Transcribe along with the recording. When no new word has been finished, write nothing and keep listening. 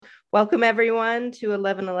Welcome, everyone, to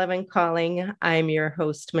 1111 Calling. I'm your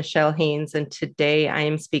host, Michelle Haynes, and today I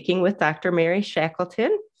am speaking with Dr. Mary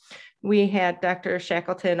Shackleton. We had Dr.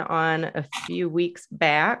 Shackleton on a few weeks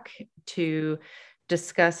back to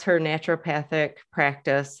discuss her naturopathic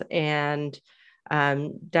practice. And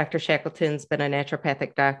Dr. Shackleton's been a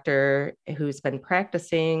naturopathic doctor who's been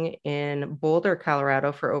practicing in Boulder,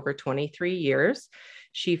 Colorado for over 23 years.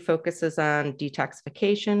 She focuses on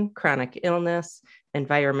detoxification, chronic illness,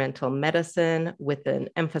 environmental medicine with an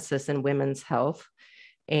emphasis in women's health.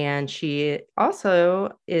 And she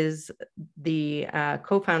also is the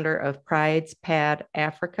co-founder of Pride's Pad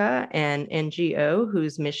Africa, an NGO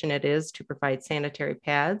whose mission it is to provide sanitary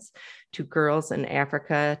pads to girls in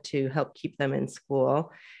Africa to help keep them in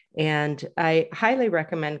school. And I highly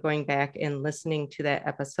recommend going back and listening to that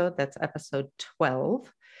episode. That's episode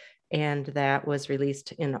 12. And that was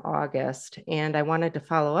released in August. And I wanted to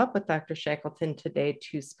follow up with Dr. Shackleton today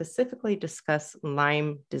to specifically discuss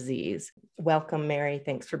Lyme disease. Welcome, Mary.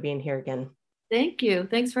 Thanks for being here again. Thank you.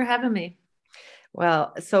 Thanks for having me.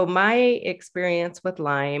 Well, so my experience with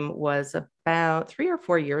Lyme was about 3 or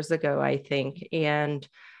 4 years ago, I think. And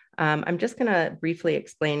I'm just going to briefly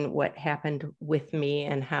explain what happened with me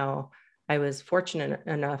and how I was fortunate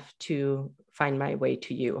enough to find my way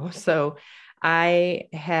to you. So I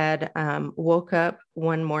had woke up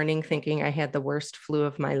one morning thinking I had the worst flu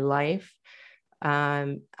of my life.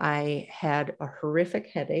 I had a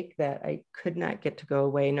horrific headache that I could not get to go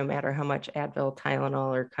away, no matter how much Advil,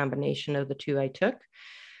 Tylenol, or combination of the two I took.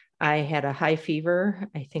 I had a high fever.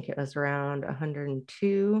 I think it was around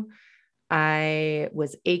 102. I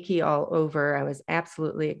was achy all over. I was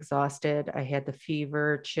absolutely exhausted. I had the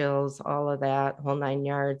fever, chills, all of that, whole 9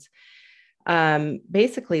 yards.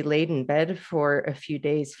 Basically laid in bed for a few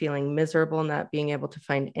days, feeling miserable, not being able to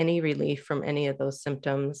find any relief from any of those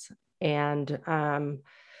symptoms. And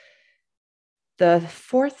the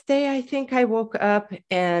fourth day, I think I woke up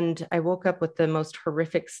with the most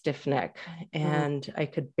horrific stiff neck, and I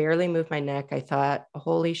could barely move my neck. I thought,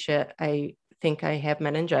 holy shit, I think I have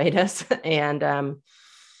meningitis. And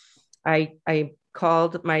I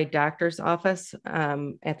called my doctor's office.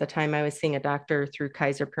 At the time, I was seeing a doctor through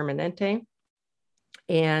Kaiser Permanente,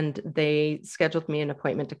 and they scheduled me an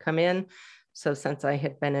appointment to come in. So since I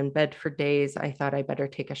had been in bed for days, I thought I better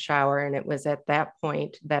take a shower. And it was at that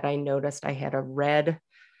point that I noticed I had a red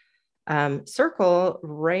circle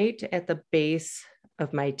right at the base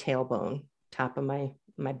of my tailbone, top of my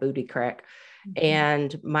booty crack.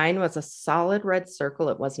 And mine was a solid red circle.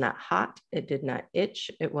 It was not hot. It did not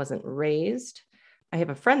itch. It wasn't raised. I have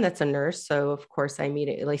a friend that's a nurse, so of course I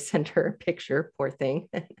immediately sent her a picture. Poor thing.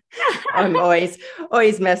 I'm always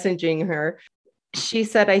messaging her. She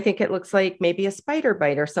said, I think it looks like maybe a spider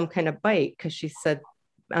bite or some kind of bite, because she said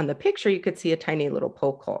on the picture you could see a tiny little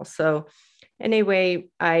poke hole. So anyway,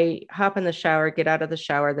 I hop in the shower, get out of the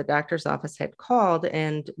shower. The doctor's office had called,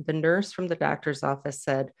 and the nurse from the doctor's office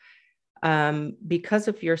said, because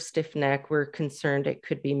of your stiff neck, we're concerned it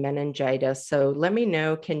could be meningitis. So let me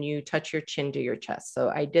know, can you touch your chin to your chest?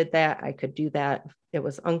 So I did that. I could do that. It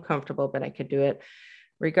was uncomfortable, but I could do it.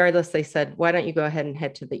 Regardless, they said, why don't you go ahead and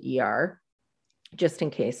head to the ER just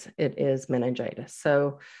in case it is meningitis.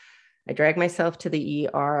 So I dragged myself to the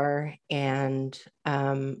ER, and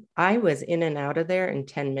I was in and out of there in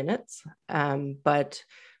 10 minutes. But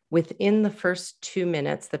within the first 2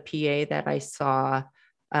 minutes, the PA that I saw,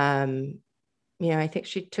 I think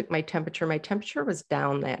she took my temperature. My temperature was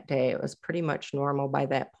down that day. It was pretty much normal by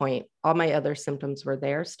that point. All my other symptoms were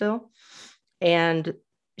there still. And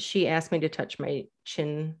she asked me to touch my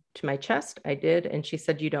chin to my chest. I did. And she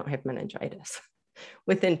said, you don't have meningitis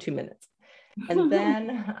within 2 minutes. And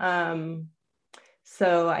then,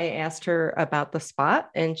 so I asked her about the spot,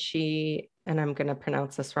 and I'm going to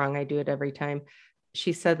pronounce this wrong. I do it every time.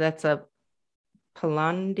 She said that's a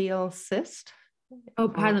pilonidal cyst. Oh,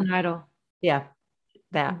 pilonidal. Yeah,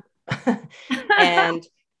 that. And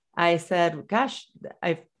I said, gosh,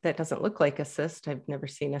 that doesn't look like a cyst. I've never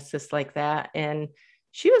seen a cyst like that. And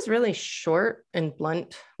she was really short and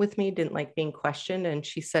blunt with me, didn't like being questioned. And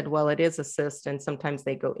she said, well, it is a cyst, and sometimes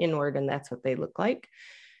they go inward, and that's what they look like.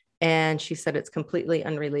 And she said, it's completely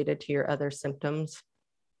unrelated to your other symptoms.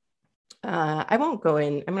 I won't go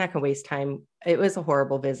in. I'm not going to waste time. It was a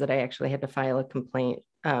horrible visit. I actually had to file a complaint.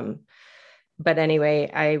 But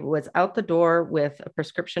anyway, I was out the door with a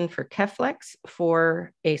prescription for Keflex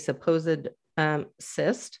for a supposed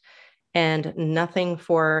cyst, and nothing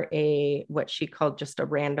for what she called just a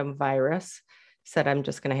random virus. Said, I'm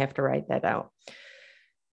just going to have to write that out.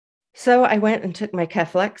 So I went and took my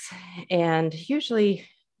Keflex, and usually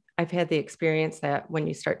I've had the experience that when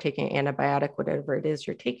you start taking antibiotic, whatever it is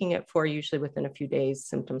you're taking it for, usually within a few days,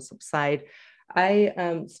 symptoms subside.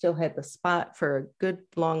 I still had the spot for a good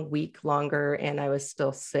long week longer, and I was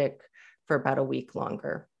still sick for about a week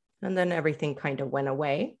longer. And then everything kind of went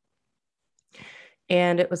away.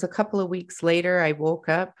 And it was a couple of weeks later, I woke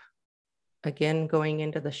up again, going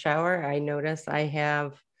into the shower. I noticed I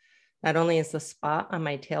have, not only is the spot on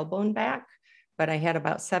my tailbone back, but I had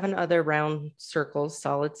about 7 other round circles,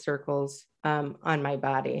 solid circles on my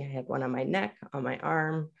body. I had one on my neck, on my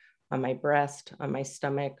arm, on my breast, on my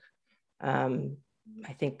stomach.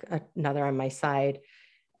 I think another on my side.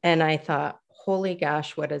 And I thought, holy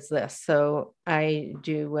gosh, what is this? So I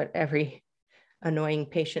do what every annoying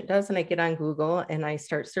patient does. And I get on Google and I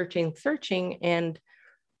start searching, and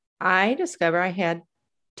I discover I had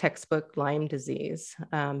textbook Lyme disease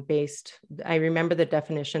based. I remember the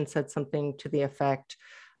definition said something to the effect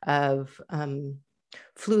of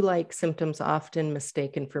flu-like symptoms often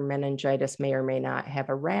mistaken for meningitis, may or may not have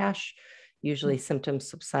a rash. Usually symptoms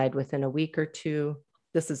subside within a week or two.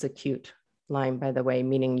 This is acute Lyme, by the way,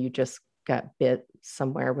 meaning you just got bit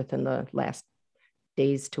somewhere within the last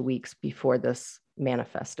days to weeks before this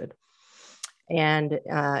manifested. And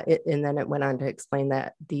then it went on to explain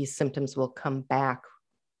that these symptoms will come back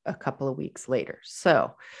a couple of weeks later.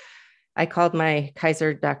 So I called my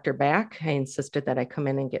Kaiser doctor back. I insisted that I come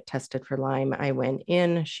in and get tested for Lyme. I went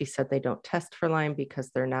in. She said they don't test for Lyme because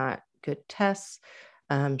they're not good tests.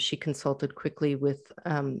 She consulted quickly with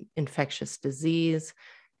infectious disease.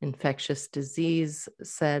 Infectious disease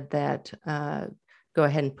said that go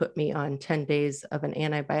ahead and put me on 10 days of an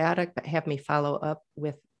antibiotic, but have me follow up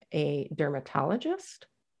with a dermatologist.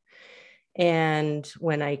 And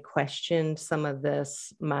when I questioned some of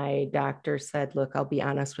this, my doctor said, look, I'll be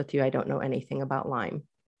honest with you, I don't know anything about Lyme.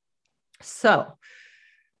 So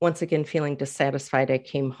once again, feeling dissatisfied, I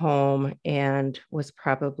came home and was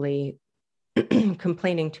probably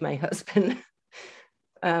complaining to my husband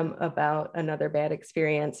about another bad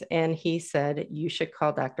experience. And he said, you should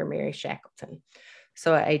call Dr. Mary Shackleton.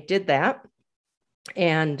 So I did that.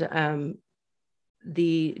 And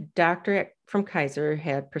the doctor from Kaiser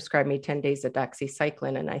had prescribed me 10 days of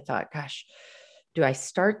doxycycline. And I thought, gosh, do I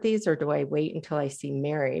start these or do I wait until I see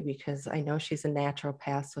Mary? Because I know she's a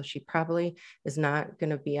naturopath, so she probably is not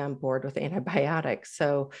going to be on board with antibiotics.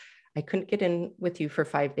 So I couldn't get in with you for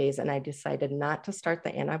 5 days, and I decided not to start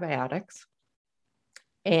the antibiotics.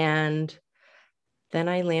 And then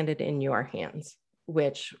I landed in your hands,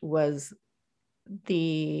 which was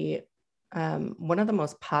the one of the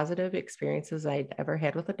most positive experiences I'd ever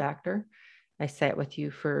had with a doctor. I sat with you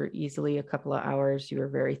for easily a couple of hours. You were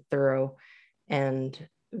very thorough and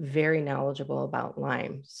very knowledgeable about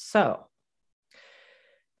Lyme. So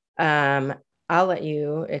I'll let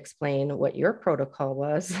you explain what your protocol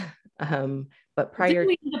was. But prior, Didn't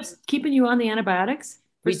we end up keeping you on the antibiotics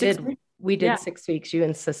for we 6 did. weeks? We did Yeah. 6 weeks. You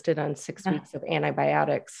insisted on 6 weeks of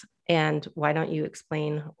antibiotics. And why don't you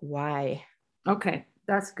explain why? Okay,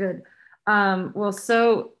 that's good. Well,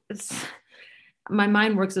 so my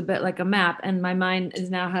mind works a bit like a map, and my mind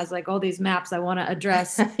now has like all these maps I want to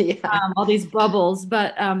address, Yeah. all these bubbles.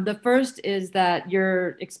 But the first is that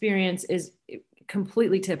your experience is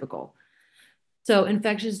completely typical. So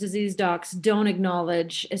infectious disease docs don't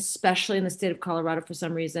acknowledge, especially in the state of Colorado for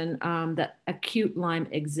some reason, that acute Lyme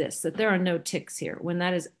exists, that there are no ticks here, when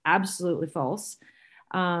that is absolutely false.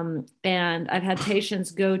 And I've had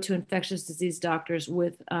patients go to infectious disease doctors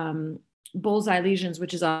with bullseye lesions,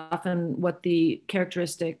 which is often what the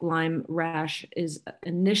characteristic Lyme rash is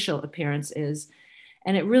initial appearance is.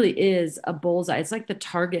 And it really is a bullseye. It's like the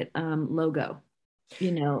Target logo,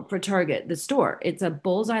 for Target, the store. It's a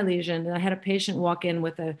bullseye lesion. And I had a patient walk in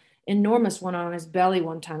with an enormous one on his belly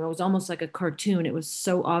one time. It was almost like a cartoon. It was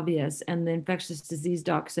so obvious. And the infectious disease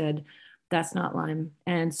doc said, that's not Lyme.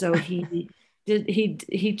 And so he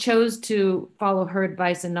chose to follow her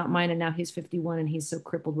advice and not mine. And now he's 51 and he's so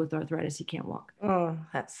crippled with arthritis, he can't walk. Oh,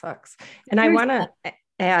 that sucks. And I want to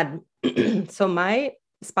add, so my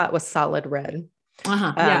spot was solid red.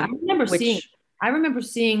 Yeah, I remember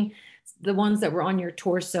seeing the ones that were on your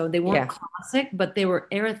torso. They weren't classic, but they were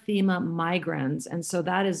erythema migrans. And so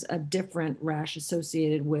that is a different rash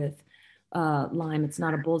associated with Lyme. It's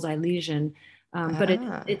not a bullseye lesion. But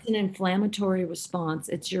it's an inflammatory response.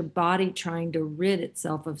 It's your body trying to rid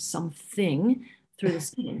itself of something through the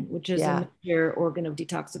skin, which is a major organ of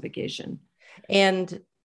detoxification. And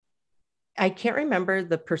I can't remember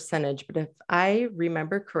the percentage, but if I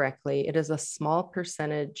remember correctly, it is a small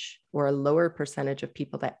percentage or a lower percentage of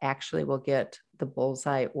people that actually will get the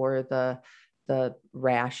bullseye or the the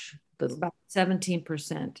rash. It's about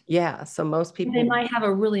 17%. Yeah. So most They people, might have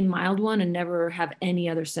a really mild one and never have any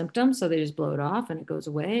other symptoms. So they just blow it off and it goes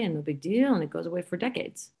away and no big deal. And it goes away for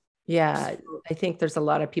decades. yeah, I think there's a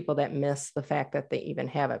lot of people that miss the fact that they even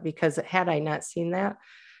have it, because had I not seen that,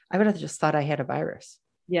 I would have just thought I had a virus.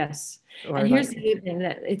 Yes. Or And here's like, the other thing,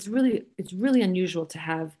 that it's really unusual to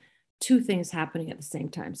have two things happening at the same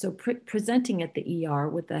time. So presenting at the ER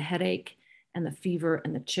with the headache and the fever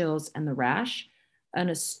and the chills and the rash, an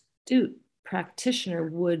astute practitioner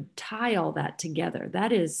would tie all that together.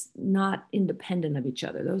 That is not independent of each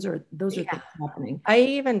other. Those are yeah. things happening. I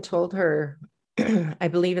even told her, I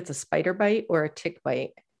believe it's a spider bite or a tick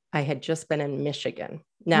bite. I had just been in Michigan.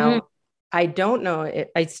 Now, I don't know.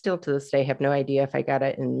 I still to this day have no idea if I got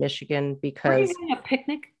it in Michigan, Were you because having a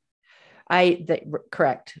picnic?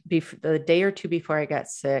 correct. The day or two before I got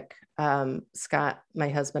sick, Scott, my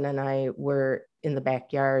husband, and I were in the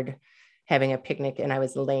backyard having a picnic, and I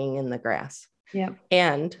was laying in the grass. Yeah.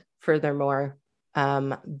 And furthermore,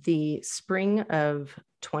 the spring of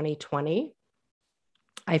 2020,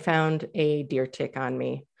 I found a deer tick on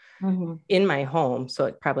me in my home. So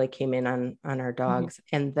it probably came in on our dogs.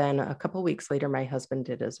 And then a couple of weeks later, my husband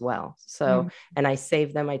did as well. So, and I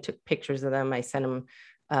saved them. I took pictures of them. I sent them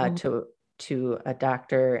to a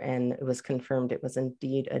doctor, and it was confirmed it was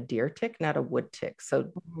indeed a deer tick, not a wood tick.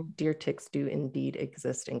 So deer ticks do indeed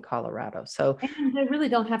exist in Colorado. So and they really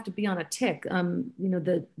don't have to be on a tick.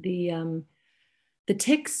 The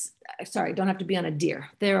ticks, sorry, don't have to be on a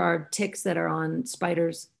deer. There are ticks that are on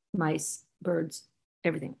spiders, mice, birds,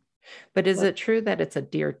 everything. But is it true that it's a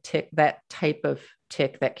deer tick, that type of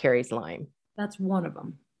tick that carries Lyme? That's one of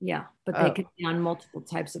them. Yeah, but they could be on multiple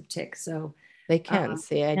types of ticks. So they can.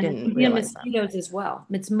 See, I didn't realize that. Mosquitoes as well.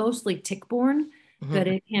 It's mostly tick-borne, but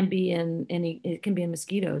it can be in it can be in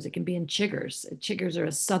mosquitoes. It can be in chiggers. Chiggers are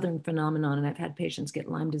a southern phenomenon, and I've had patients get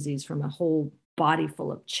Lyme disease from a whole body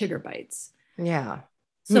full of chigger bites. Yeah.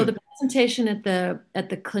 So the presentation at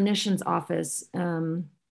the clinician's office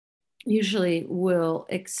usually will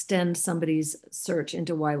extend somebody's search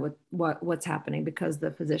into what's happening, because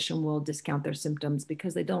the physician will discount their symptoms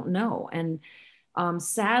because they don't know. And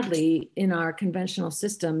sadly, in our conventional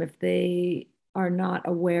system, if they are not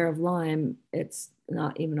aware of Lyme, it's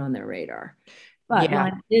not even on their radar. But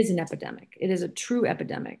Lyme is an epidemic. It is a true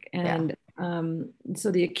epidemic. And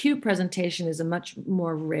so the acute presentation is a much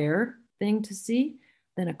more rare thing to see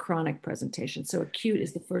than a chronic presentation. So acute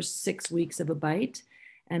is the first 6 weeks of a bite,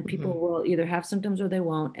 and people will either have symptoms or they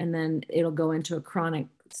won't. And then it'll go into a chronic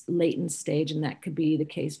latent stage. And that could be the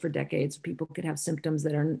case for decades. People could have symptoms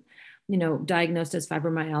that are, diagnosed as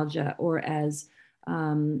fibromyalgia or as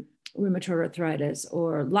rheumatoid arthritis,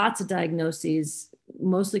 or lots of diagnoses,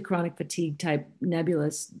 mostly chronic fatigue type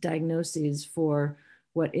nebulous diagnoses for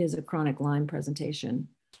what is a chronic Lyme presentation.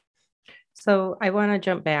 So I want to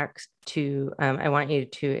jump back to, I want you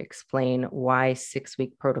to explain why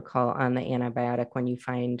 6-week protocol on the antibiotic when you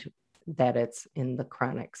find that it's in the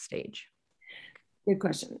chronic stage. Good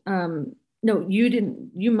question. No, you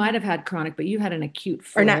didn't. You might have had chronic, but you had an acute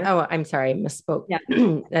flare. Or not. Oh, I'm sorry. I misspoke. Yeah.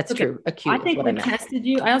 That's okay. True. Acute. I think we tested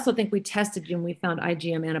you. I also think we tested you and we found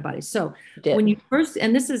IgM antibodies. So Did. When you first,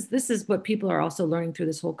 and this is what people are also learning through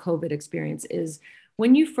this whole COVID experience, is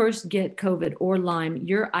when you first get COVID or Lyme,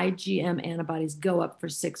 your IgM antibodies go up for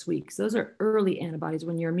 6 weeks. Those are early antibodies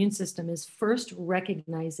when your immune system is first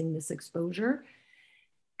recognizing this exposure.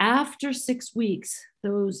 After 6 weeks,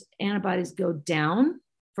 those antibodies go down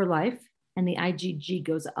for life, and the IgG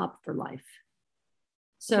goes up for life.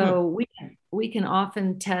 So we can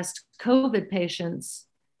often test COVID patients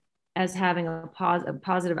as having a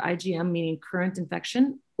positive IgM, meaning current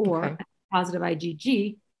infection, or a positive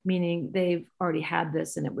IgG, meaning they've already had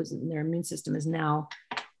this and their immune system is now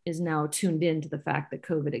tuned in to the fact that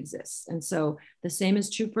COVID exists. And so the same is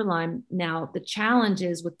true for Lyme. Now, the challenge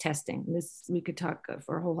is with testing. We could talk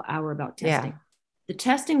for a whole hour about testing. Yeah. The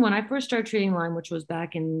testing, when I first started treating Lyme, which was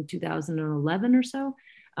back in 2011 or so,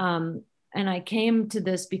 and I came to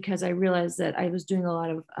this because I realized that I was doing a lot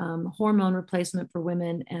of hormone replacement for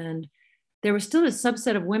women, and there was still a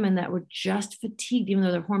subset of women that were just fatigued, even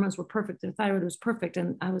though their hormones were perfect, their thyroid was perfect.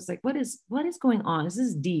 And I was like, what is going on? Is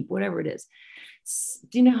this deep? Whatever it is.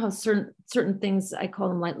 Do you know how certain things, I call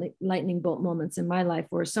them lightning bolt moments in my life,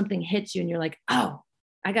 where something hits you and you're like, oh,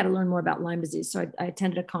 I got to learn more about Lyme disease. So I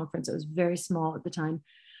attended a conference. It was very small at the time.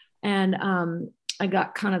 And I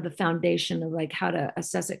got kind of the foundation of like how to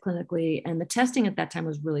assess it clinically. And the testing at that time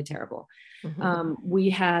was really terrible.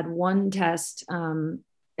 We had one test,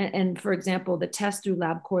 and for example, the test through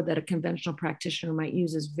LabCorp that a conventional practitioner might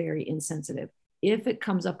use is very insensitive. If it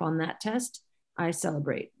comes up on that test, I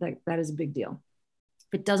celebrate. That is a big deal.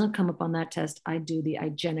 If it doesn't come up on that test, I do the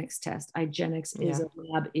IGeneX test. IGeneX is a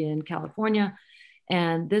lab in California,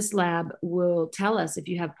 and this lab will tell us if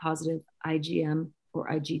you have positive IgM or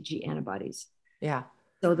IgG antibodies. Yeah.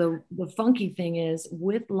 So the funky thing is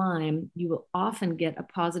with Lyme, you will often get a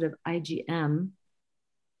positive IgM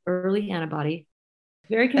early antibody.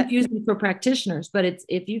 Very confusing for practitioners, but it's,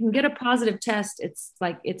 if you can get a positive test, it's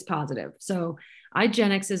like it's positive. So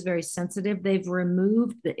IGeneX is very sensitive. They've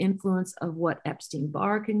removed the influence of what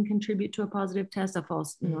Epstein-Barr can contribute to a positive test, a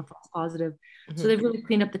false, false positive. So they've really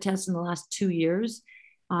cleaned up the test in the last 2 years.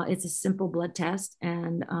 It's a simple blood test,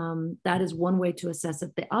 and that is one way to assess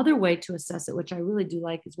it. The other way to assess it, which I really do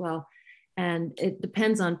like as well, and it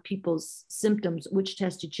depends on people's symptoms, which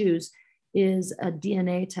test you choose, is a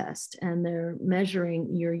DNA test, and they're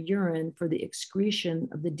measuring your urine for the excretion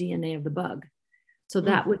of the DNA of the bug. So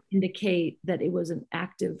that would indicate that it was an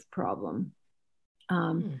active problem.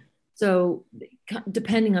 So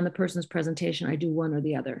depending on the person's presentation, I do one or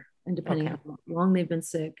the other, and depending on how long they've been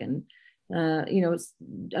sick. And,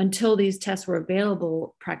 until these tests were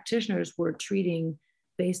available, practitioners were treating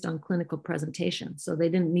based on clinical presentation. So they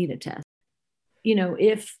didn't need a test.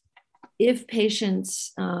 If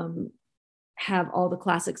patients have all the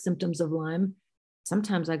classic symptoms of Lyme,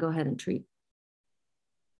 sometimes I go ahead and treat.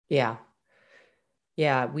 Yeah.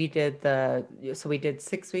 We did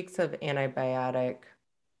 6 weeks of antibiotic,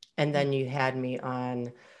 and then you had me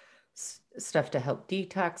on stuff to help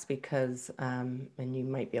detox because, and you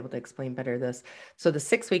might be able to explain better this. So the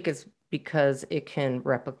 6 week is because it can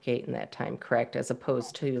replicate in that time, correct? As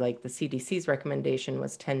opposed to like the CDC's recommendation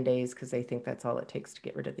was 10 days because they think that's all it takes to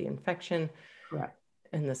get rid of the infection. Correct.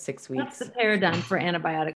 In the 6 weeks. That's the paradigm for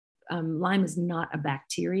antibiotic. Lyme is not a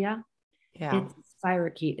bacteria. Yeah. It's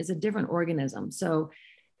spirochete. It's a different organism. So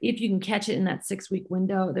if you can catch it in that 6 week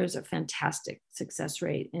window, there's a fantastic success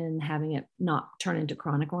rate in having it not turn into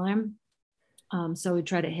chronic Lyme. So we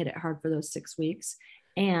try to hit it hard for those 6 weeks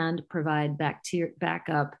and provide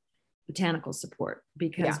backup botanical support,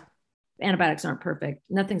 because antibiotics aren't perfect.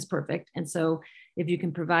 Nothing's perfect. And so if you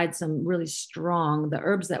can provide some really strong, the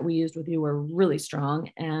herbs that we used with you were really strong.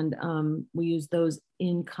 And we use those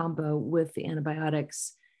in combo with the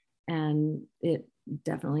antibiotics, and it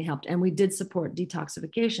definitely helped. And we did support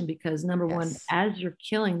detoxification because number one, as you're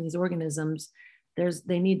killing these organisms,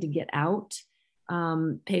 they need to get out.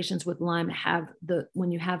 Patients with Lyme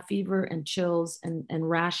when you have fever and chills and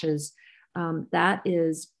rashes, that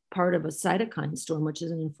is part of a cytokine storm, which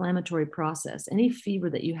is an inflammatory process. Any fever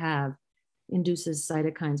that you have induces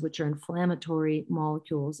cytokines, which are inflammatory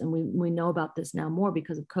molecules. And we know about this now more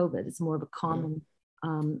because of COVID. It's more of a common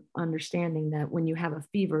understanding that when you have a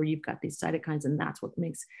fever, you've got these cytokines, and that's what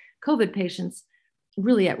makes COVID patients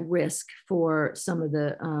really at risk for some of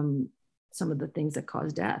the things that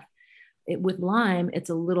cause death. With Lyme,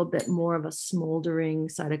 it's a little bit more of a smoldering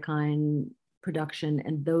cytokine production,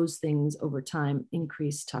 and those things over time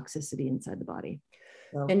increase toxicity inside the body.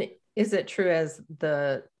 So, and is it true as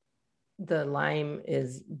the Lyme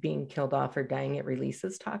is being killed off or dying, it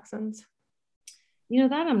releases toxins?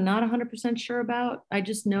 That I'm not 100% sure about. I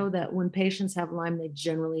just know that when patients have Lyme, they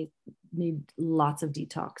generally need lots of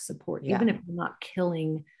detox support, even if they're not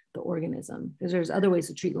killing the organism, because there's other ways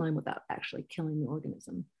to treat Lyme without actually killing the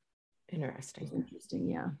organism. Interesting.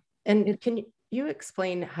 Yeah. And can you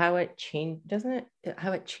explain how it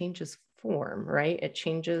how it changes form, right? It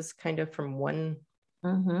changes kind of from one.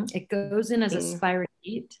 It goes in as a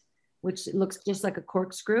spirochete, which looks just like a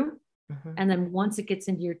corkscrew. And then once it gets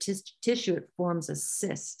into your tissue, it forms a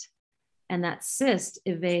cyst, and that cyst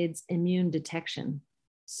evades immune detection.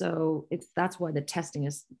 So that's why the testing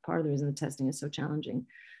is part of the reason the testing is so challenging.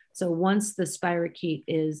 So once the spirochete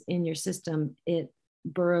is in your system, it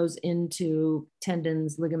burrows into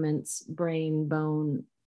tendons, ligaments, brain, bone.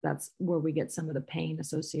 That's where we get some of the pain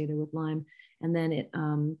associated with Lyme. And then it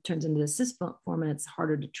turns into the cyst form, and it's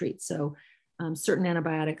harder to treat. So certain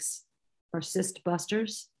antibiotics are cyst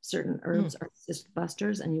busters, certain herbs are cyst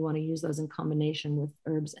busters, and you want to use those in combination with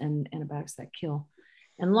herbs and antibiotics that kill.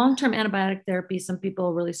 And long-term antibiotic therapy, some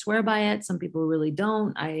people really swear by it, some people really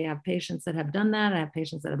don't. I have patients that have done that, I have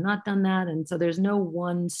patients that have not done that. And so there's no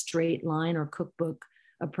one straight line or cookbook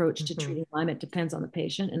approach to treating Lyme. It depends on the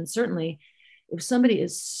patient. And certainly if somebody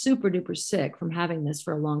is super duper sick from having this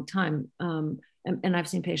for a long time, and I've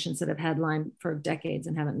seen patients that have had Lyme for decades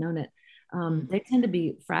and haven't known it, they tend to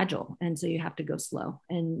be fragile. And so you have to go slow.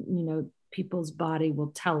 And, people's body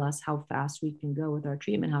will tell us how fast we can go with our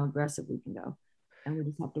treatment, how aggressive we can go. And we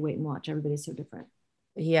just have to wait and watch. Everybody's so different.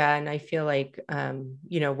 Yeah, and I feel like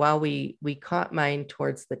while we caught mine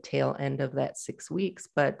towards the tail end of that 6 weeks,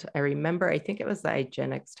 but I remember I think it was the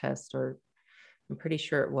IGeneX test, or I'm pretty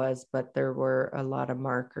sure it was, but there were a lot of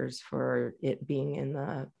markers for it being in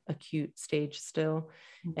the acute stage still.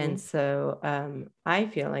 And so I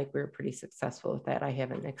feel like we were pretty successful with that. I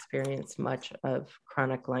haven't experienced much of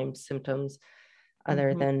chronic Lyme symptoms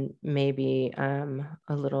other than maybe a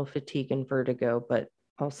little fatigue and vertigo, but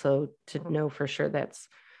also to know for sure that's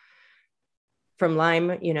from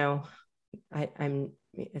Lyme,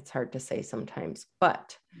 it's hard to say sometimes,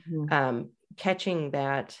 but catching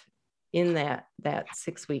that in that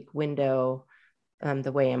 6 week window,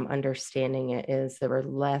 the way I'm understanding it is there were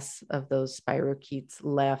less of those spirochetes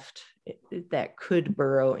left that could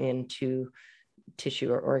burrow into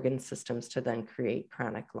tissue or organ systems to then create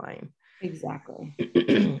chronic Lyme. Exactly.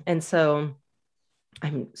 And so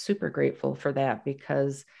I'm super grateful for that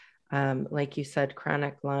because, like you said,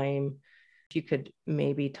 chronic Lyme, if you could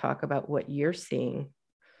maybe talk about what you're seeing,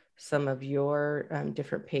 some of your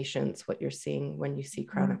different patients, what you're seeing when you see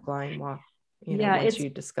chronic Lyme walk, once you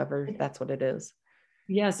discover that's what it is.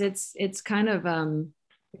 Yes, it's kind of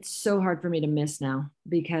it's so hard for me to miss now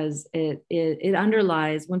because it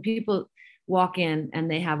underlies when people walk in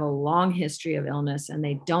and they have a long history of illness and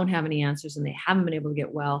they don't have any answers and they haven't been able to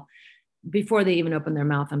get well. Before they even open their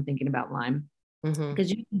mouth, I'm thinking about Lyme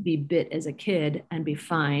because you can be bit as a kid and be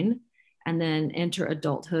fine, and then enter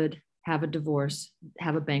adulthood, have a divorce,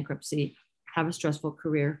 have a bankruptcy, have a stressful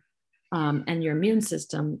career, and your immune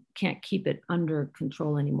system can't keep it under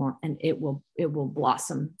control anymore, and it will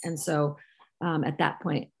blossom. And so at that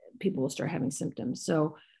point, people will start having symptoms.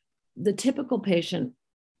 So the typical patient,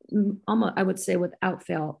 almost I would say without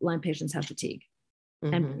fail, Lyme patients have fatigue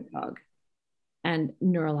and fog and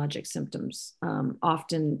neurologic symptoms,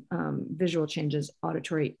 often visual changes,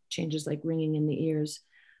 auditory changes like ringing in the ears.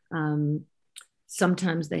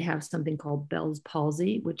 Sometimes they have something called Bell's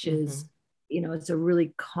palsy, which is, it's a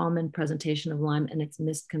really common presentation of Lyme, and it's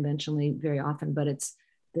missed conventionally very often, but it's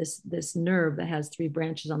this nerve that has 3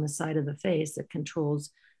 branches on the side of the face that controls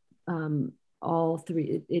all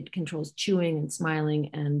 3. It controls chewing and smiling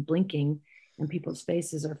and blinking, and people's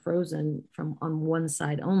faces are frozen from on one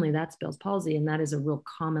side only. That's Bell's palsy, and that is a real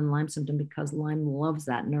common Lyme symptom because Lyme loves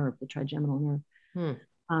that nerve, the trigeminal nerve.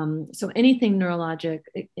 So anything neurologic,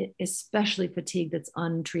 especially fatigue that's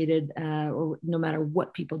untreated, or no matter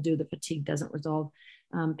what people do, the fatigue doesn't resolve.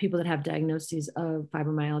 People that have diagnoses of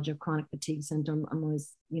fibromyalgia, chronic fatigue syndrome, I'm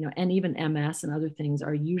always, and even MS and other things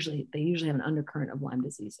they usually have an undercurrent of Lyme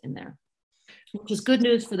disease in there, which is good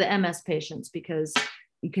news for the MS patients because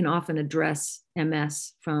you can often address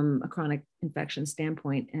MS from a chronic infection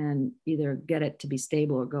standpoint and either get it to be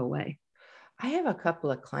stable or go away. I have a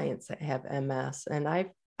couple of clients that have MS, and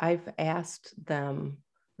I've asked them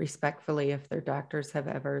respectfully if their doctors have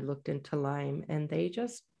ever looked into Lyme, and they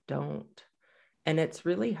just don't. And it's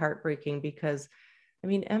really heartbreaking because,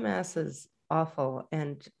 MS is awful,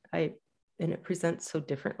 and it presents so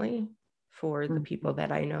differently for the people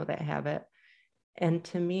that I know that have it. And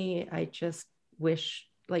to me, I just wish,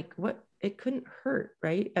 it couldn't hurt,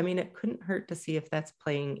 right? It couldn't hurt to see if that's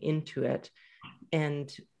playing into it.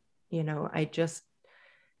 And,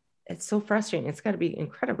 it's so frustrating. It's got to be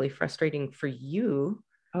incredibly frustrating for you.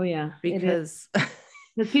 Oh yeah. Because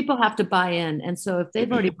people have to buy in. And so if they've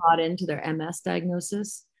already bought into their MS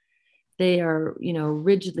diagnosis, they are,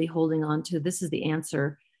 rigidly holding on to this is the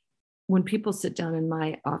answer. When people sit down in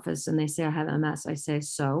my office and they say, I have MS, I say,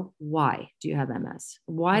 so why do you have MS?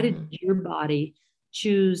 Why did your body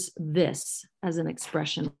choose this as an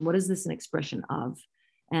expression? What is this an expression of?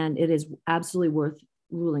 And it is absolutely worth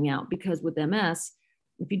ruling out because with MS,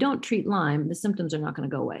 if you don't treat Lyme, the symptoms are not going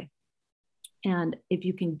to go away. And if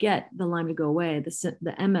you can get the Lyme to go away,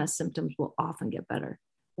 the MS symptoms will often get better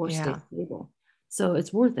or stay stable. So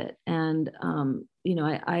it's worth it. And, and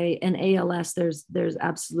ALS, there's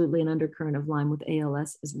absolutely an undercurrent of Lyme with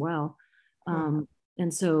ALS as well.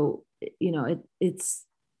 And so, it's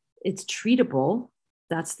treatable.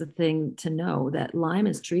 That's the thing to know, that Lyme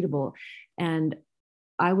is treatable. And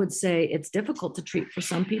I would say it's difficult to treat for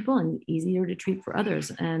some people and easier to treat for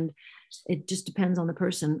others. And it just depends on the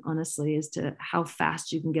person, honestly, as to how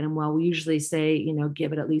fast you can get them well. We usually say,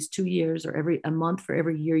 give it at least 2 years or a month for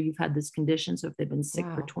every year you've had this condition. So if they've been sick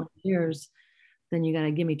for 20 years, then you got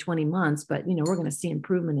to give me 20 months. But, we're going to see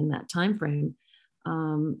improvement in that time frame.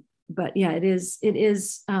 But yeah,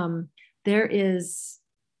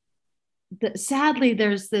 sadly,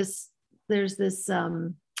 there's this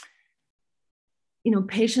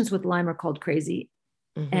patients with Lyme are called crazy,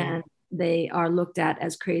 and they are looked at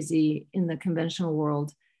as crazy in the conventional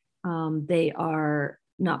world. They are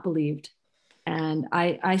not believed. And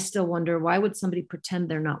I still wonder, why would somebody pretend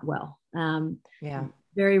they're not well? Yeah.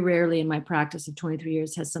 Very rarely in my practice of 23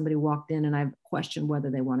 years has somebody walked in and I've questioned whether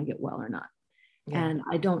they want to get well or not. Yeah. And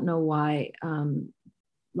I don't know why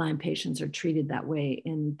Lyme patients are treated that way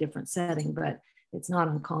in different setting, but it's not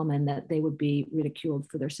uncommon that they would be ridiculed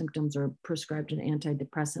for their symptoms or prescribed an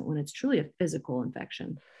antidepressant when it's truly a physical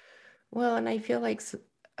infection. Well, and I feel like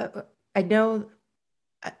I know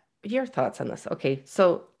your thoughts on this. Okay,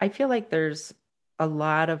 so I feel like there's a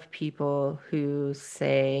lot of people who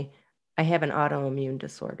say, I have an autoimmune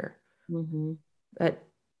disorder. Mm-hmm. But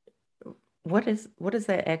what does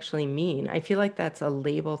that actually mean? I feel like that's a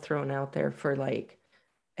label thrown out there for like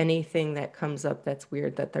anything that comes up that's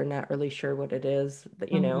weird that they're not really sure what it is. But,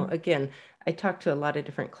 Mm-hmm. again, I talk to a lot of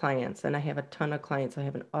different clients, and I have a ton of clients who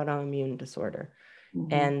have an autoimmune disorder,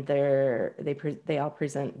 Mm-hmm. and they all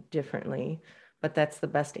present differently, but that's the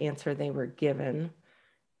best answer they were given.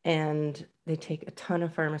 And they take a ton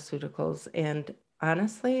of pharmaceuticals, and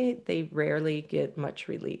honestly, they rarely get much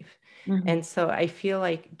relief. Mm-hmm. And so I feel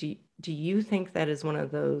like, do you think that is one of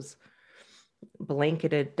those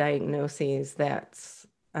blanketed diagnoses that's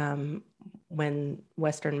when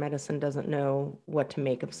Western medicine doesn't know what to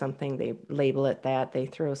make of something, they label it that, they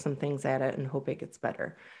throw some things at it and hope it gets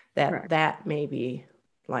better, Correct. that may be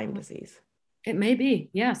Lyme disease? It may be.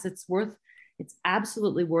 Yes, it's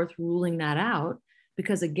absolutely worth ruling that out,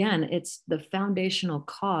 because again, it's the foundational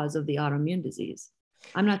cause of the autoimmune disease.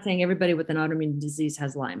 I'm not saying everybody with an autoimmune disease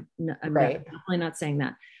has Lyme. No, I'm Right. definitely not saying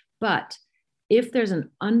that. But if there's an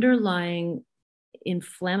underlying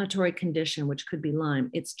inflammatory condition, which could be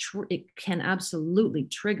Lyme, it can absolutely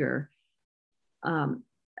trigger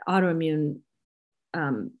autoimmune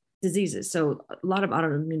diseases. So a lot of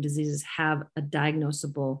autoimmune diseases have a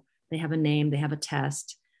diagnosable, they have a name, they have a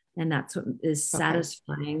test, and that's what is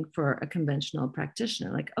satisfying for a conventional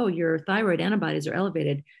practitioner. Like, oh, your thyroid antibodies are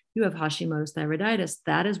elevated, you have Hashimoto's thyroiditis,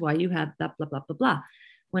 that is why you have that, blah, blah, blah, blah.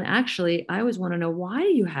 When actually, I always want to know, why do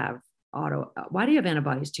you have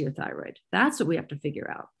antibodies to your thyroid? That's what we have to figure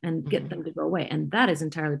out and get them to go away. And that is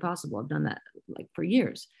entirely possible. I've done that like for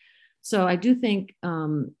years. So I do think,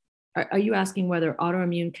 are you asking whether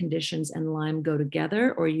autoimmune conditions and Lyme go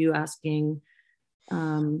together, or are you asking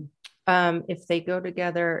if they go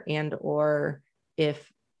together, and or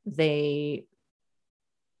if they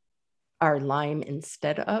are Lyme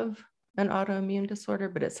instead of an autoimmune disorder?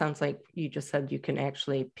 But it sounds like you just said you can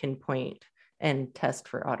actually pinpoint and test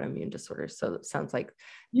for autoimmune disorders. So it sounds like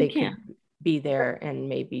they could be there and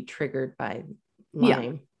may be triggered by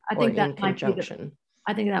Lyme, I think that in conjunction.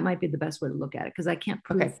 I think that might be the best way to look at it, because I can't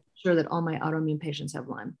prove sure that all my autoimmune patients have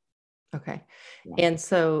Lyme. Okay. Yeah. And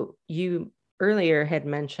so you earlier had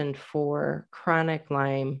mentioned for chronic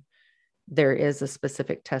Lyme, there is a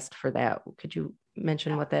specific test for that. Could you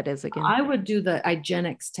mention what that is again? I would do the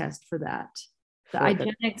IGeneX test for that. The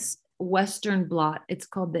IGeneX Western blot, it's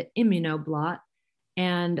called the immunoblot.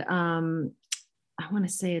 And I want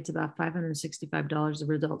to say it's about $565. The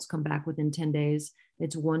results come back within 10 days.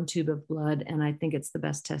 It's one tube of blood. And I think it's the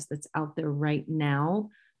best test that's out there right now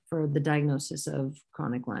for the diagnosis of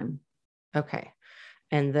chronic Lyme. Okay.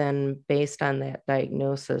 And then based on that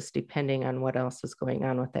diagnosis, depending on what else is going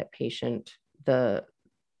on with that patient, the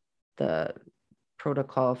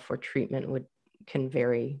protocol for treatment can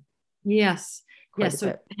vary. Yes. Yes. So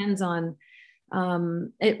it depends on,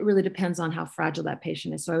 it really depends on how fragile that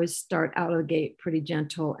patient is. So I always start out of the gate pretty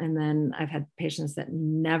gentle. And then I've had patients that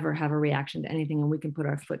never have a reaction to anything, and we can put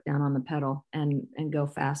our foot down on the pedal and go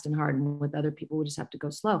fast and hard. And with other people, we just have to go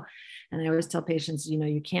slow. And I always tell patients,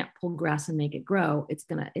 you can't pull grass and make it grow.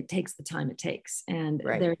 It takes the time it takes. And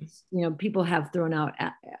there's, people have thrown out,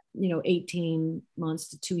 18 months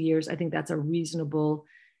to 2 years. I think that's a reasonable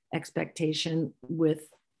expectation with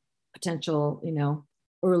potential,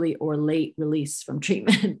 early or late release from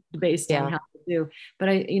treatment based on how to do. But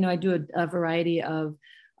I do a variety of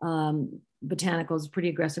botanicals, pretty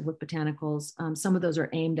aggressive with botanicals. Some of those are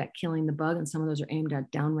aimed at killing the bug, and some of those are aimed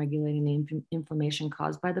at downregulating the inflammation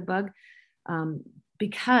caused by the bug.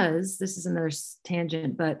 Because this is another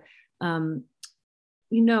tangent, but and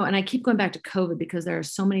I keep going back to COVID because there are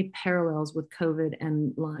so many parallels with COVID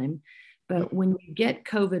and Lyme. But when you get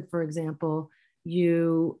COVID, for example,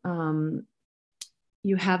 you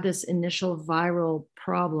have this initial viral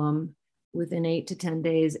problem. Within 8 to 10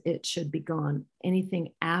 days, it should be gone.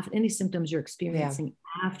 Any symptoms you're experiencing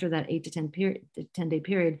after that 8 to 10 day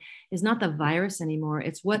period is not the virus anymore.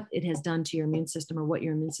 It's what it has done to your immune system, or what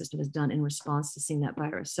your immune system has done in response to seeing that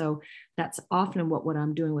virus. So that's often what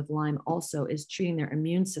I'm doing with Lyme also, is treating their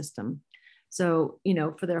immune system. So,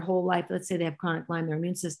 for their whole life, let's say they have chronic Lyme, their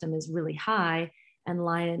immune system is really high. and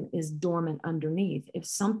Lyme is dormant underneath. If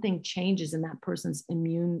something changes in that person's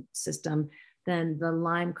immune system, then the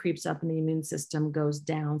Lyme creeps up and the immune system goes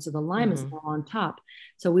down. So the Lyme is now on top.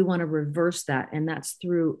 So we want to reverse that. And that's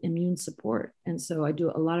through immune support. And so I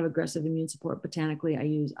do a lot of aggressive immune support botanically. I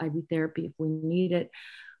use IV therapy if we need it.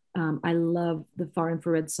 I love the far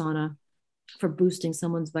infrared sauna for boosting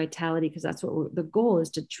someone's vitality, because that's what the goal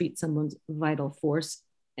is, to treat someone's vital force.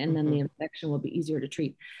 And then the infection will be easier to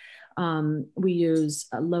treat. We use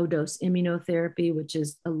a low dose immunotherapy, which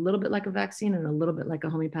is a little bit like a vaccine and a little bit like a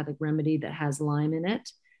homeopathic remedy that has Lyme in it.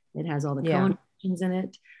 It has all the co-infections in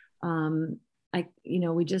it.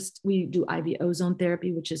 We do IV ozone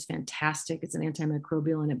therapy, which is fantastic. It's an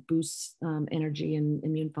antimicrobial and it boosts energy and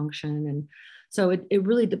immune function. And so it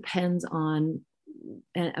really depends on,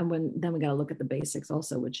 then we got to look at the basics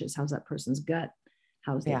also, which is how's that person's gut,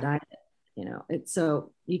 how's their diet, it's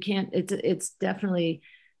definitely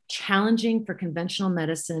challenging for conventional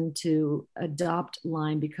medicine to adopt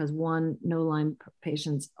Lyme, because one, no Lyme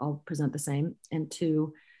patients all present the same, and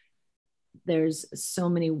two, there's so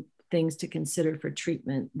many things to consider for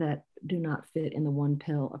treatment that do not fit in the one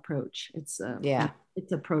pill approach. It's a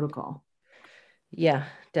protocol. Yeah,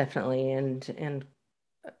 definitely. And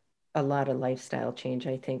a lot of lifestyle change,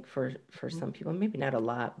 I think, for some people, maybe not a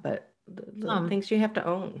lot, but the things you have to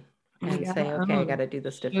own and say, okay, I got to do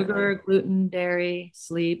this differently. Sugar, gluten, dairy,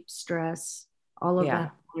 sleep, stress, all of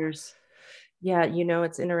that matters. Yeah,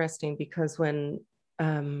 it's interesting because when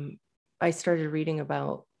I started reading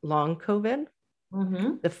about long COVID,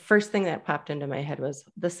 the first thing that popped into my head was,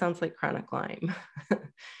 this sounds like chronic Lyme.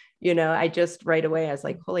 I just right away, I was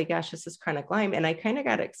like, holy gosh, this is chronic Lyme. And I kind of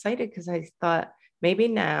got excited because I thought maybe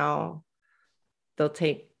now they'll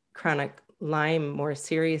take chronic Lyme more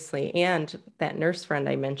seriously. And that nurse friend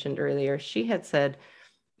I mentioned earlier, she had said,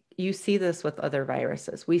 you see this with other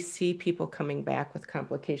viruses. We see people coming back with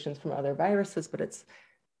complications from other viruses, but it's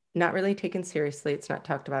not really taken seriously. It's not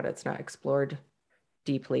talked about. It's not explored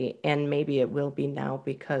deeply. And maybe it will be now,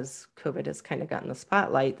 because COVID has kind of gotten the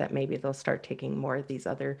spotlight, that maybe they'll start taking more of these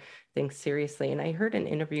other things seriously. And I heard an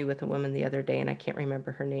interview with a woman the other day, and I can't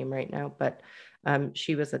remember her name right now, but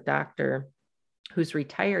she was a doctor who's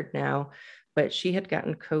retired now, but she had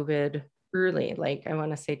gotten COVID early, like I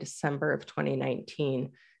want to say December of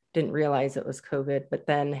 2019, didn't realize it was COVID, but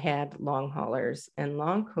then had long haulers and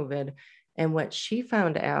long COVID. And what she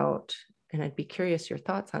found out, and I'd be curious your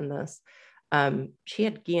thoughts on this, she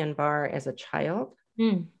had Guillain-Barré as a child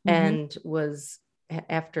and was,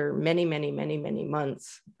 after many, many, many, many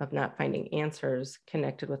months of not finding answers,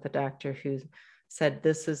 connected with a doctor who said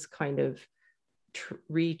this is kind of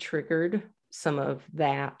re-triggered some of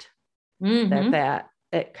that, that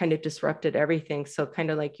it kind of disrupted everything. So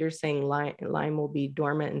kind of like you're saying, Lyme will be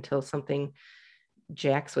dormant until something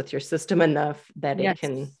jacks with your system enough that it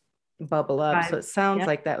can bubble up. So it sounds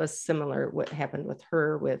like that was similar what happened with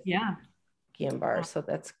her with Guillain-Barré. So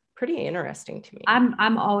that's pretty interesting to me.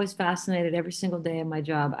 I'm always fascinated every single day of my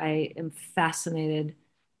job. I am fascinated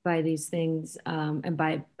by these things and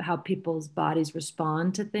by how people's bodies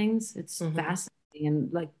respond to things. It's fascinating.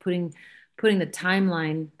 And like putting the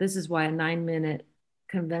timeline, this is why a 9-minute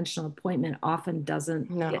conventional appointment often doesn't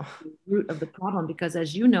get to the root of the problem, because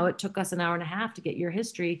as you know, it took us an hour and a half to get your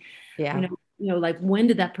history. Like when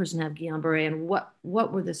did that person have Guillain-Barré, and what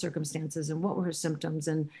were the circumstances, and what were her symptoms,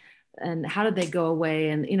 and how did they go away,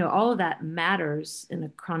 and all of that matters in the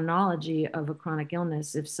chronology of a chronic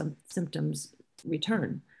illness if some symptoms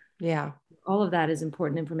return. All of that is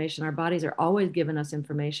important information. Our bodies are always giving us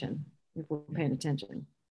information if we're paying attention.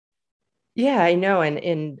 Yeah, I know.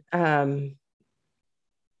 And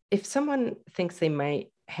if someone thinks they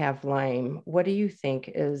might have Lyme, what do you think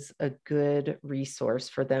is a good resource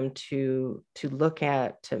for them to look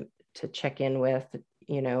at, to check in with,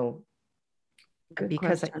 Good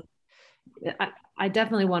because I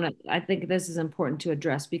definitely want to, I think this is important to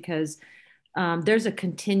address, because there's a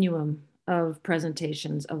continuum of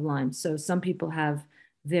presentations of Lyme. So some people have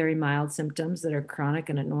very mild symptoms that are chronic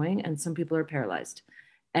and annoying, and some people are paralyzed.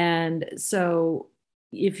 And so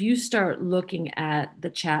if you start looking at the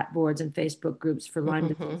chat boards and Facebook groups for Lyme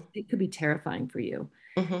disease, it could be terrifying for you.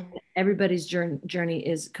 Everybody's journey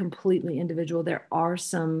is completely individual. There are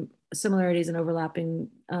some similarities and overlapping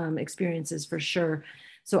experiences for sure.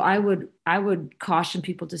 So I would caution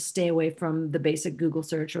people to stay away from the basic Google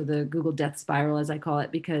search or the Google death spiral, as I call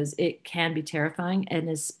it, because it can be terrifying. And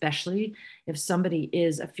especially if somebody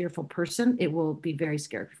is a fearful person, it will be very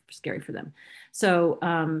scary for them. So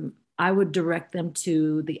I would direct them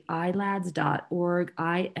to the ilads.org,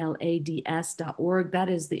 ilads.org. That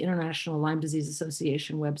is the International Lyme Disease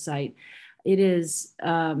Association website. It is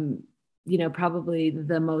probably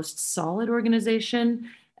the most solid organization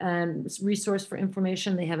and resource for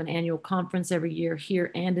information. They have an annual conference every year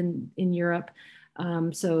here and in Europe.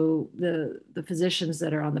 So the physicians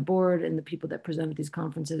that are on the board and the people that present at these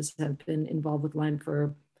conferences have been involved with Lyme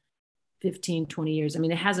for 15, 20 years. I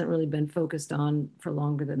mean, it hasn't really been focused on for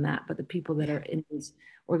longer than that, but the people that are in these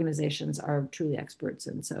organizations are truly experts.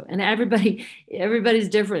 And everybody's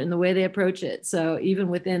different in the way they approach it. So even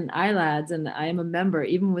within ILADS, and I am a member,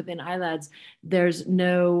 even within ILADS, there's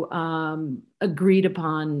no agreed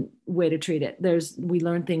upon way to treat it. We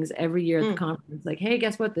learn things every year at the conference, like, hey,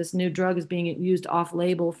 guess what? This new drug is being used off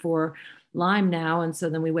label for Lyme now. And so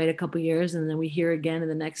then we wait a couple years, and then we hear again in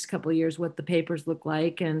the next couple of years what the papers look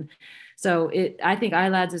like. And so I think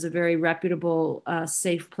ILADS is a very reputable,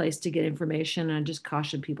 safe place to get information. And I just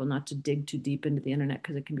caution people not to dig too deep into the internet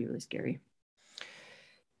because it can be really scary.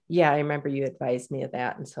 Yeah, I remember you advised me of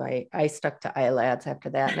that. And so I stuck to ILADS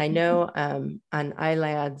after that. And I know on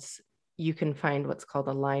ILADS, you can find what's called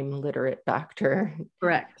a Lyme literate doctor.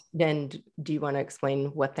 Correct. Then do you want to explain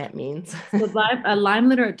what that means? A Lyme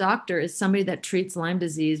literate doctor is somebody that treats Lyme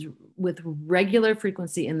disease with regular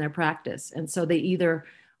frequency in their practice. And so they either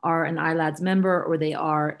are an ILADS member or they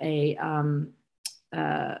are I'm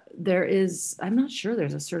not sure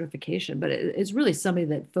there's a certification, but it's really somebody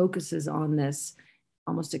that focuses on this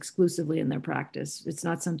almost exclusively in their practice. It's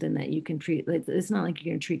not something that you can treat. It's not like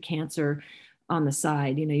you're going to treat cancer on the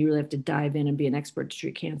side. You really have to dive in and be an expert to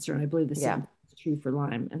treat cancer. And I believe the same is true for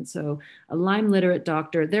Lyme. And so a Lyme literate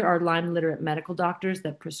doctor, there are Lyme literate medical doctors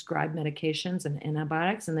that prescribe medications and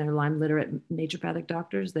antibiotics, and there are Lyme literate naturopathic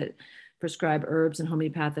doctors that prescribe herbs and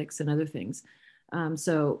homeopathics and other things.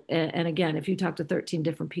 And again, if you talk to 13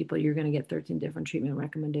 different people, you're going to get 13 different treatment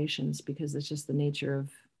recommendations because it's just the nature of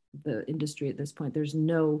the industry at this point. There's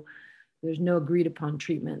no agreed upon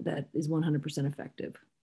treatment that is 100% effective.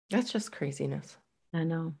 That's just craziness. I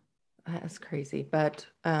know. That's crazy. But,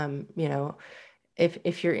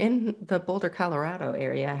 if you're in the Boulder, Colorado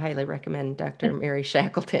area, I highly recommend Dr. Mary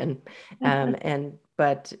Shackleton.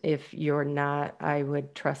 But if you're not, I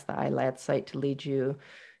would trust the ILADS site to lead you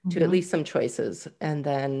to at least some choices, and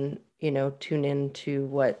then, tune into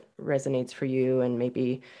what resonates for you, and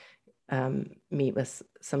maybe meet with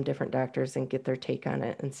some different doctors and get their take on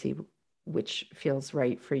it and see which feels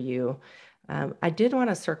right for you. I did want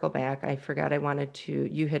to circle back. I forgot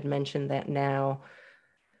you had mentioned that now,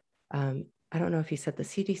 I don't know if you said the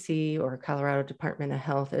CDC or Colorado Department of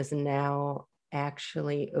Health is now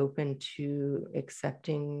actually open to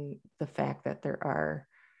accepting the fact that there are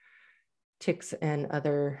ticks and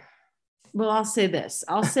other. Well, I'll say this.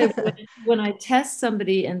 I'll say when I test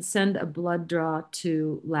somebody and send a blood draw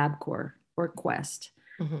to LabCorp or Quest,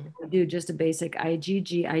 I do just a basic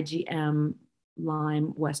IgG, IgM, Lyme,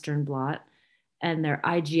 Western blot, and their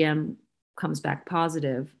IgM comes back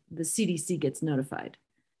positive, the CDC gets notified.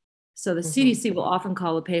 So the CDC will often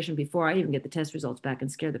call a patient before I even get the test results back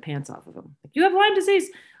and scare the pants off of them. Like, you have Lyme disease,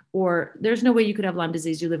 or there's no way you could have Lyme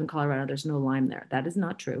disease. You live in Colorado. There's no Lyme there. That is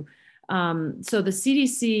not true. So the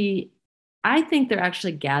CDC, I think they're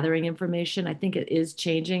actually gathering information. I think it is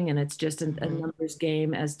changing, and it's just a numbers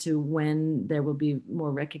game as to when there will be more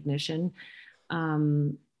recognition.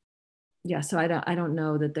 So I don't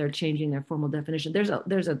know that they're changing their formal definition.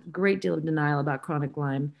 There's a great deal of denial about chronic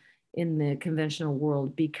Lyme in the conventional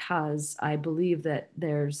world, because I believe that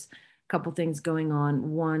there's a couple things going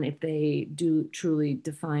on. One, if they do truly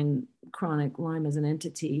define chronic Lyme as an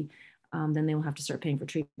entity, then they will have to start paying for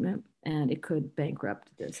treatment, and it could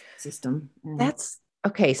bankrupt this system. That's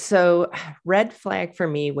okay. So red flag for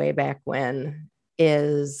me way back when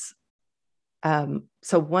is, so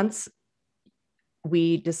once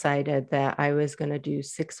we decided that I was going to do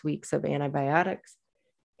 6 weeks of antibiotics,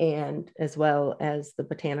 and as well as the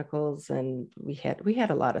botanicals, and we had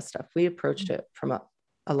a lot of stuff. We approached it from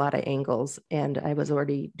a lot of angles, and I was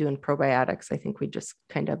already doing probiotics. I think we just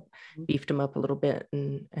kind of beefed them up a little bit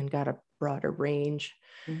and got a broader range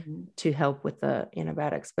to help with the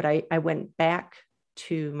antibiotics. But I went back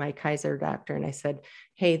to my Kaiser doctor and I said,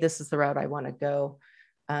 hey, this is the route I want to go.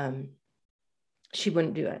 She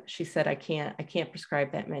wouldn't do it. She said, I can't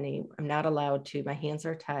prescribe that many. I'm not allowed to. My hands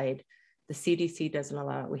are tied. The CDC doesn't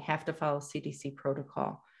allow it. We have to follow CDC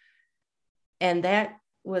protocol. And that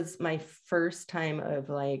was my first time of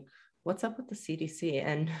like, what's up with the CDC,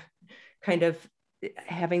 and kind of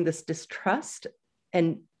having this distrust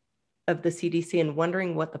of the CDC and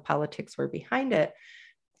wondering what the politics were behind it.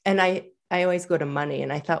 And I always go to money,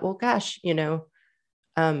 and I thought, well, gosh,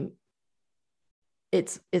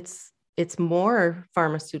 it's more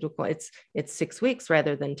pharmaceutical. It's 6 weeks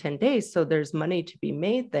rather than 10 days. So there's money to be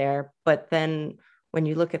made there. But then when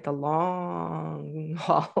you look at the long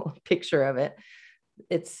haul picture of it,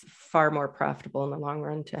 it's far more profitable in the long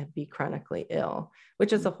run to be chronically ill,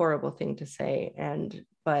 which is a horrible thing to say.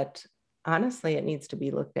 But honestly, it needs to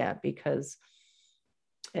be looked at because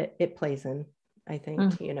it plays in, I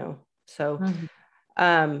think, so,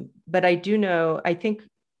 but I do know, I think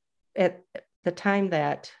at the time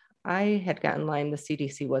that I had gotten Lyme, the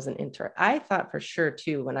CDC wasn't interested. I thought for sure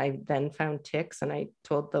too, when I then found ticks and I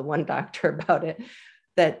told the one doctor about it,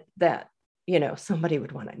 that somebody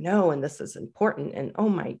would want to know, and this is important. And oh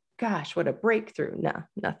my gosh, what a breakthrough. No,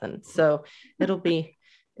 nothing. So it'll be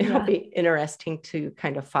interesting to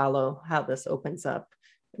kind of follow how this opens up,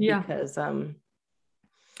 because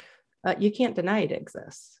you can't deny it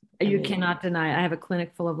exists. You cannot deny. I have a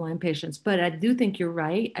clinic full of Lyme patients, but I do think you're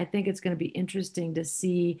right. I think it's going to be interesting to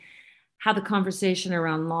see how the conversation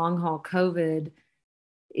around long haul COVID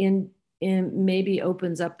in maybe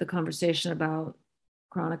opens up the conversation about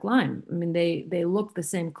chronic Lyme. I mean, they look the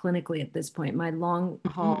same clinically at this point. My long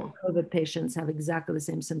haul COVID patients have exactly the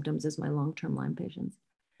same symptoms as my long-term Lyme patients.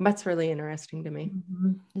 That's really interesting to me.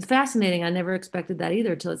 It's fascinating. I never expected that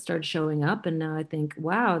either until it started showing up. And now I think,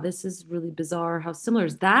 wow, this is really bizarre how similar it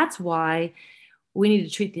is. That's why we need to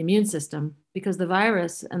treat the immune system, because the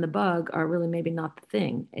virus and the bug are really maybe not the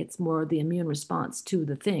thing. It's more the immune response to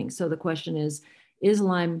the thing. So the question is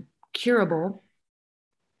Lyme curable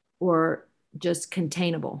or just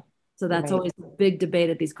containable? So that's always a big debate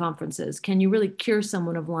at these conferences. Can you really cure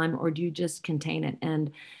someone of Lyme, or do you just contain it? And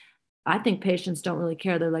I think patients don't really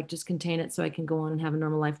care. They're like, just contain it so I can go on and have a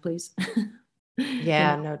normal life, please.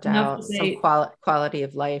 Yeah, no doubt. Some quality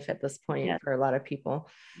of life at this point for a lot of people.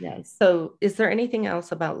 Yes. So is there anything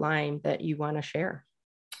else about Lyme that you want to share?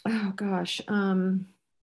 Oh gosh.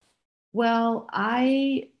 Well,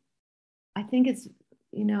 I think it's,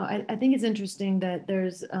 I think it's interesting that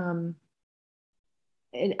there's,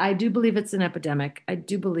 I do believe it's an epidemic. I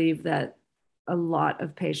do believe that a lot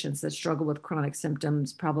of patients that struggle with chronic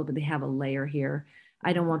symptoms probably have a layer here.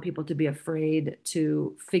 I don't want people to be afraid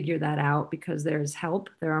to figure that out, because there's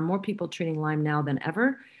help. There are more people treating Lyme now than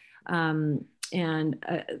ever.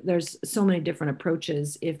 There's so many different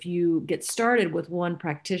approaches. If you get started with one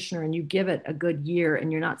practitioner and you give it a good year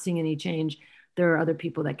and you're not seeing any change, there are other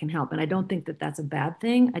people that can help. And I don't think that that's a bad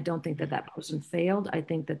thing. I don't think that person failed. I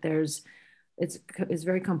think that it's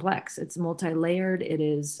very complex. It's multi-layered. It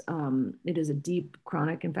is a deep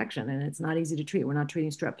chronic infection, and it's not easy to treat. We're not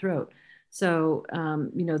treating strep throat. So,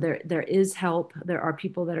 there is help. There are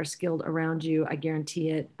people that are skilled around you. I guarantee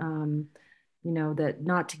it. That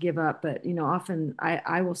not to give up, but, often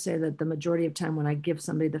I will say that the majority of time when I give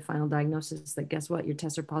somebody the final diagnosis that, guess what, your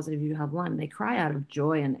tests are positive, you have Lyme, they cry out of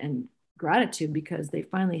joy and gratitude, because they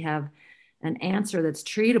finally have an answer that's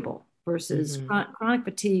treatable. Versus chronic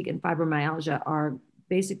fatigue and fibromyalgia are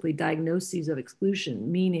basically diagnoses of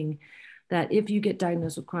exclusion, meaning that if you get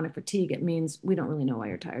diagnosed with chronic fatigue, it means we don't really know why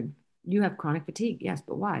you're tired. You have chronic fatigue, yes,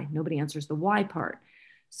 but why? Nobody answers the why part.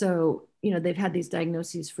 So, they've had these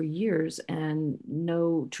diagnoses for years and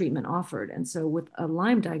no treatment offered. And so with a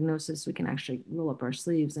Lyme diagnosis, we can actually roll up our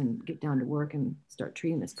sleeves and get down to work and start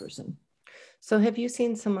treating this person. So have you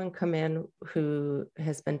seen someone come in who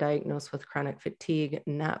has been diagnosed with chronic fatigue,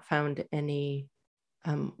 not found any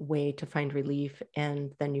way to find relief,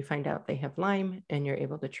 and then you find out they have Lyme and you're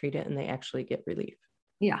able to treat it and they actually get relief?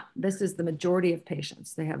 Yeah, this is the majority of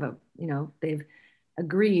patients. They have they've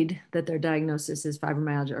agreed that their diagnosis is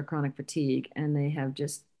fibromyalgia or chronic fatigue, and they have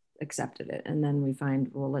just accepted it. And then we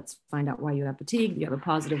find, well, let's find out why you have fatigue. You have a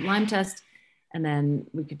positive Lyme test, and then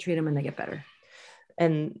we could treat them and they get better.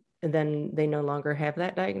 And then they no longer have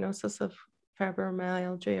that diagnosis of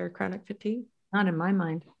fibromyalgia or chronic fatigue? Not in my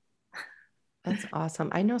mind. That's awesome.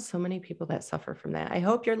 I know so many people that suffer from that. I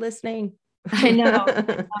hope you're listening. I know.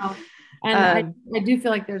 And I do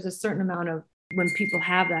feel like there's a certain amount of, when people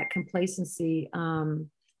have that complacency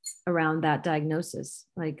around that diagnosis,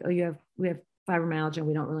 like, oh, we have fibromyalgia and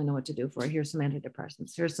we don't really know what to do for it. Here's some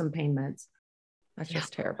antidepressants. Here's some pain meds. That's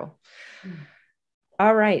just terrible.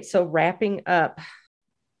 All right. So wrapping up,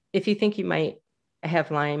 if you think you might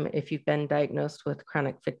have Lyme, if you've been diagnosed with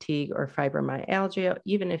chronic fatigue or fibromyalgia,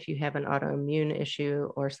 even if you have an autoimmune issue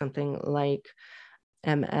or something like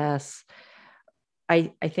MS, I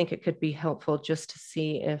think it could be helpful just to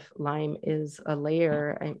see if Lyme is a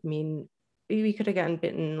layer. I mean, we could have gotten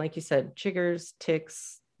bitten, like you said, chiggers,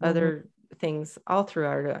 ticks, other things all through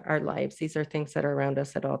our lives. These are things that are around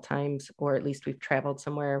us at all times, or at least we've traveled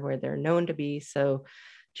somewhere where they're known to be. So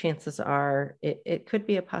chances are it could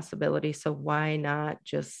be a possibility. So why not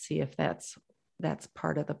just see if that's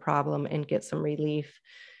part of the problem and get some relief?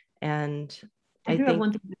 And I do have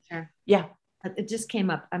one thing to share. Yeah. it just came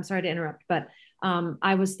up. I'm sorry to interrupt, but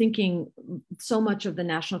I was thinking so much of the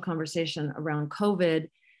national conversation around COVID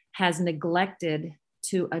has neglected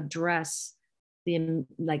to address the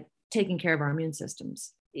like taking care of our immune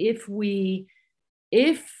systems. If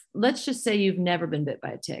let's just say you've never been bit by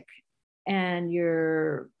a tick and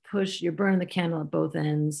you're burning the candle at both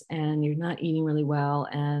ends and you're not eating really well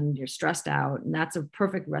and you're stressed out, and that's a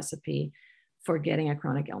perfect recipe for getting a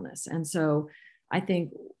chronic illness. And so I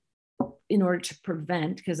think in order to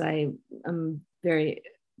prevent, because I am very,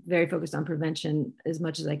 very focused on prevention as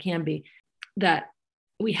much as I can be, that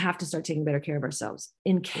we have to start taking better care of ourselves.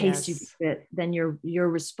 In case you get bit, then your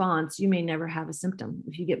response, you may never have a symptom.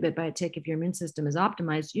 If you get bit by a tick, if your immune system is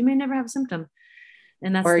optimized, you may never have a symptom.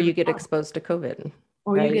 And that's or you get exposed to COVID.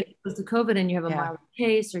 Or right? You get exposed to COVID and you have a mild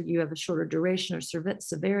case, or you have a shorter duration or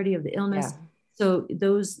severity of the illness. Yeah. So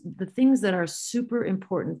the things that are super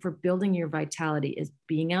important for building your vitality is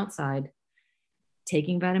being outside,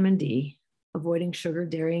 taking vitamin D, avoiding sugar,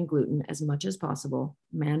 dairy, and gluten as much as possible,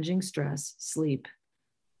 managing stress, sleep,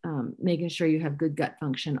 making sure you have good gut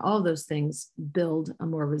function. All of those things build a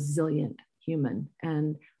more resilient human.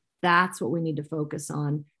 And that's what we need to focus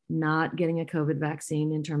on, not getting a COVID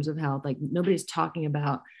vaccine in terms of health. Like, nobody's talking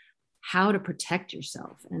about how to protect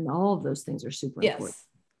yourself. And all of those things are super important.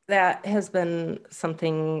 That has been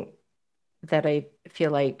something that I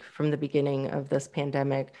feel like from the beginning of this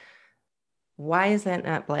pandemic. Why is that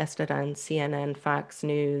not blasted on CNN, Fox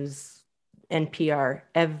News, NPR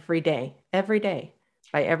every day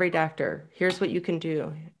by every doctor? Here's what you can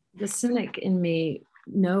do. The cynic in me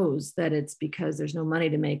knows that it's because there's no money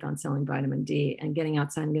to make on selling vitamin D and getting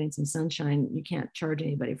outside and getting some sunshine. You can't charge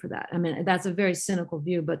anybody for that. I mean, that's a very cynical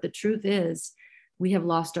view, but the truth is we have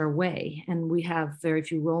lost our way and we have very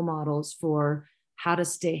few role models for how to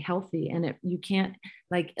stay healthy. And you can't,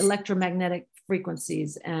 like, electromagnetic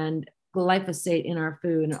frequencies and glyphosate in our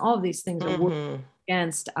food and all of these things are working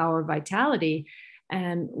against our vitality.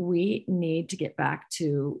 And we need to get back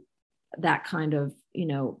to that kind of,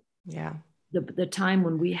 the time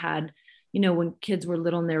when we had, when kids were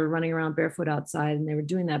little and they were running around barefoot outside, and they were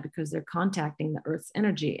doing that because they're contacting the earth's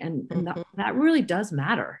energy. And that really does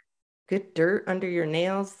matter. Good dirt under your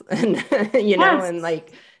nails and, and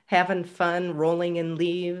like having fun rolling in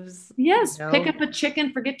leaves. Yes. Pick up a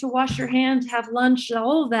chicken, forget to wash your hands, have lunch.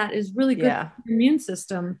 All of that is really good for your immune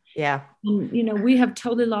system. Yeah. And, we have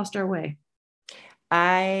totally lost our way.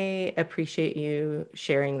 I appreciate you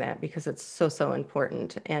sharing that because it's so, so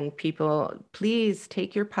important. And people, please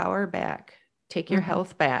take your power back, take your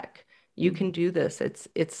health back. You can do this.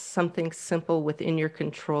 It's something simple within your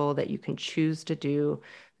control that you can choose to do.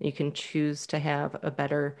 You can choose to have a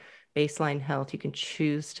better baseline health. You can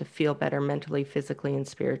choose to feel better mentally, physically, and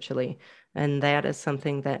spiritually. And that is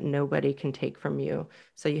something that nobody can take from you.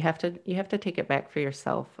 So you have to take it back for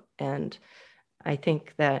yourself. And I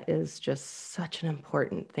think that is just such an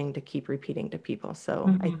important thing to keep repeating to people.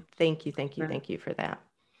 So I thank you for that.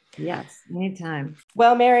 Yes, anytime.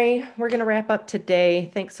 Well, Mary, we're going to wrap up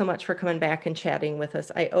today. Thanks so much for coming back and chatting with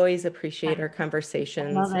us. I always appreciate our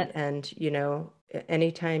conversations. Love it. And,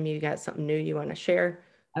 anytime you got something new you want to share,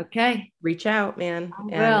 okay, reach out, man.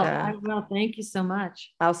 I will. Thank you so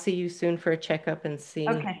much. I'll see you soon for a checkup and see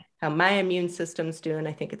how my immune system's doing.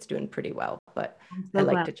 I think it's doing pretty well, but I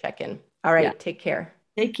like to check in. All right. Take care.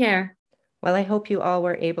 Take care. Well, I hope you all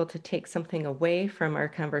were able to take something away from our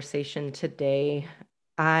conversation today.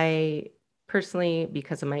 I personally,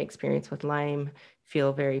 because of my experience with Lyme,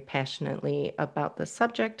 feel very passionately about the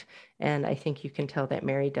subject, and I think you can tell that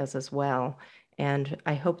Mary does as well. And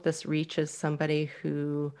I hope this reaches somebody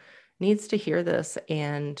who needs to hear this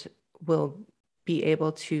and will be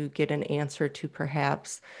able to get an answer to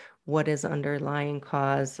perhaps what is underlying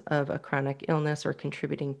cause of a chronic illness or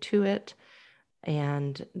contributing to it,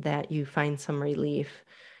 and that you find some relief.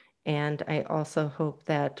 And I also hope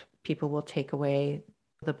that people will take away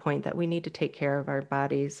the point that we need to take care of our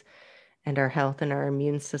bodies and our health and our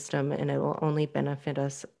immune system, and it will only benefit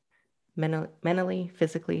us mentally,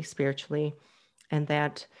 physically, spiritually. And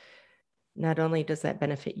that not only does that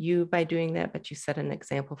benefit you by doing that, but you set an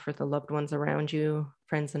example for the loved ones around you,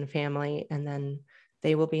 friends and family, and then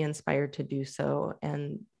they will be inspired to do so.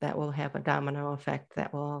 And that will have a domino effect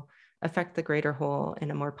that will affect the greater whole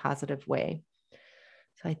in a more positive way.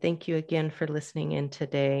 So I thank you again for listening in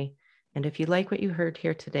today. And if you like what you heard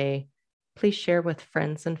here today, please share with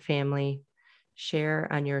friends and family. Share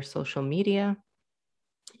on your social media.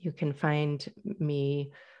 You can find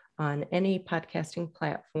me on any podcasting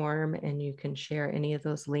platform, and you can share any of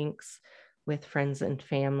those links with friends and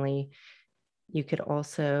family. You could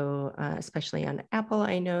also, especially on Apple,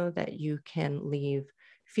 I know that you can leave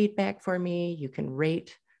feedback for me. You can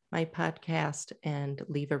rate my podcast and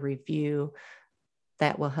leave a review.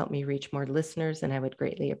 That will help me reach more listeners, and I would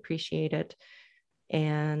greatly appreciate it.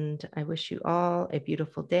 And I wish you all a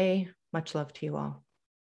beautiful day. Much love to you all.